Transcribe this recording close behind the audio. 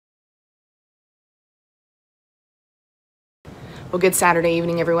Well, good Saturday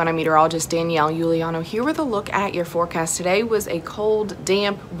evening, everyone. I'm meteorologist Danielle here with a look at your forecast. Today was a cold,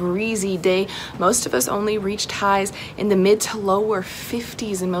 damp, breezy day. Most of us only reached highs in the mid to lower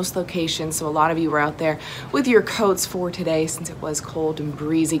 50s in most locations, so a lot of you were out there with your coats for today since it was cold and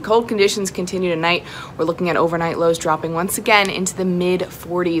breezy. Cold conditions continue tonight. We're looking at overnight lows dropping once again into the mid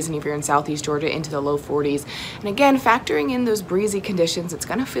 40s, and if you're in southeast Georgia, into the low 40s. And again, factoring in those breezy conditions, it's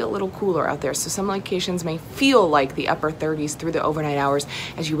going to feel a little cooler out there, so some locations may feel like the upper 30s through the overnight hours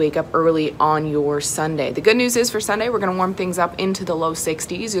as you wake up early on your Sunday. The good news is for Sunday, we're going to warm things up into the low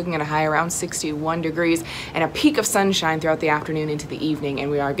 60s. You're going to high around 61 degrees and a peak of sunshine throughout the afternoon into the evening, and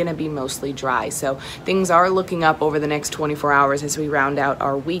we are going to be mostly dry. So things are looking up over the next 24 hours as we round out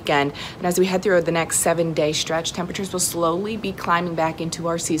our weekend. And as we head through the next 7-day stretch, temperatures will slowly be climbing back into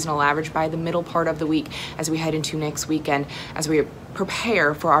our seasonal average by the middle part of the week as we head into next weekend, as we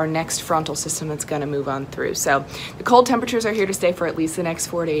prepare for our next frontal system that's going to move on through. So the cold temperatures are here to stay for at least the next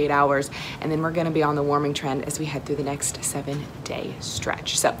 4 to 8 hours, and then we're going to be on the warming trend as we head through the next 7-day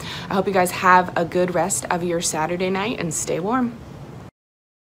stretch. So I hope you guys have a good rest of your Saturday night and stay warm.